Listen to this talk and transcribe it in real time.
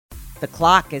The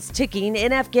clock is ticking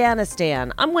in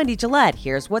Afghanistan. I'm Wendy Gillette.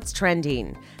 Here's what's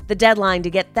trending. The deadline to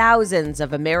get thousands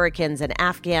of Americans and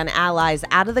Afghan allies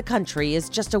out of the country is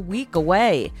just a week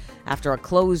away. After a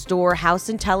closed-door House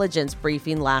intelligence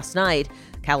briefing last night,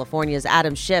 California's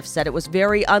Adam Schiff said it was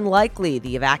very unlikely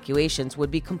the evacuations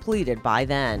would be completed by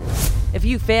then. If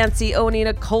you fancy owning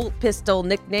a Colt pistol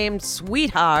nicknamed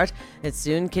Sweetheart, it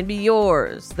soon can be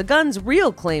yours. The gun's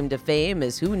real claim to fame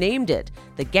is who named it,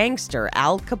 the gangster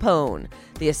Al Capone.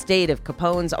 The estate of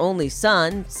Capone's only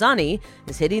son, Sonny,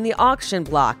 is hitting the auction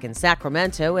block in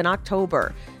Sacramento in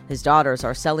October. His daughters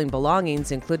are selling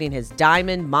belongings including his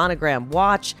diamond monogram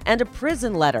watch and a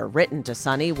prison letter written to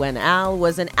Sonny when Al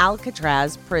was in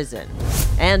Alcatraz prison.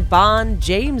 And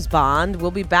James Bond,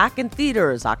 will be back in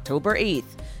theaters October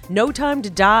 8th. No Time to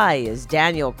Die is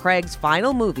Daniel Craig's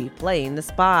final movie playing the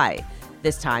spy.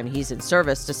 This time he's in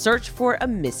service to search for a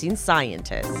missing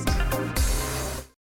scientist.